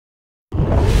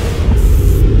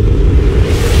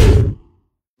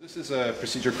This is a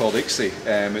procedure called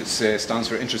ICSI. It stands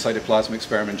for intracytoplasmic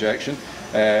sperm injection,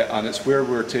 and it's where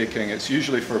we're taking, it's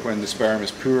usually for when the sperm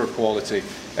is poor quality,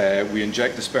 we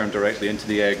inject the sperm directly into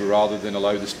the egg rather than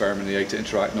allow the sperm and the egg to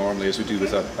interact normally as we do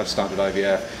with a standard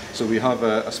IVF. So we have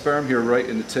a sperm here right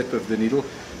in the tip of the needle,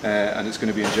 and it's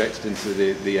going to be injected into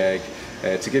the egg.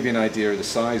 To give you an idea of the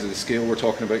size of the scale we're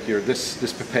talking about here,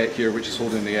 this pipette here which is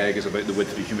holding the egg is about the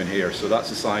width of a human hair, so that's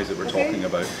the size that we're talking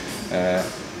about.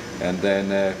 And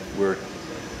then we're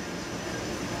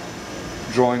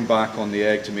drawing back on the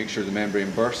egg to make sure the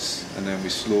membrane bursts, and then we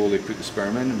slowly put the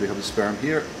sperm in, and we have the sperm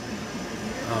here.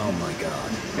 Oh my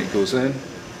god. It goes in.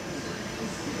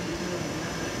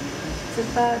 It's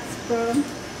a bad sperm.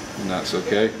 And that's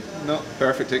okay. No,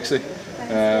 perfect, ICSI.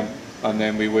 And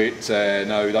then we wait,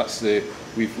 now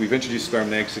we've introduced sperm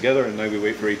and eggs together, and now we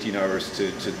wait for 18 hours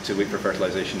to wait for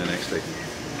fertilization the next day.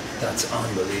 That's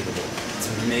unbelievable.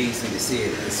 It's amazing to see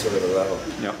it at this sort of a level.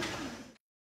 Yeah.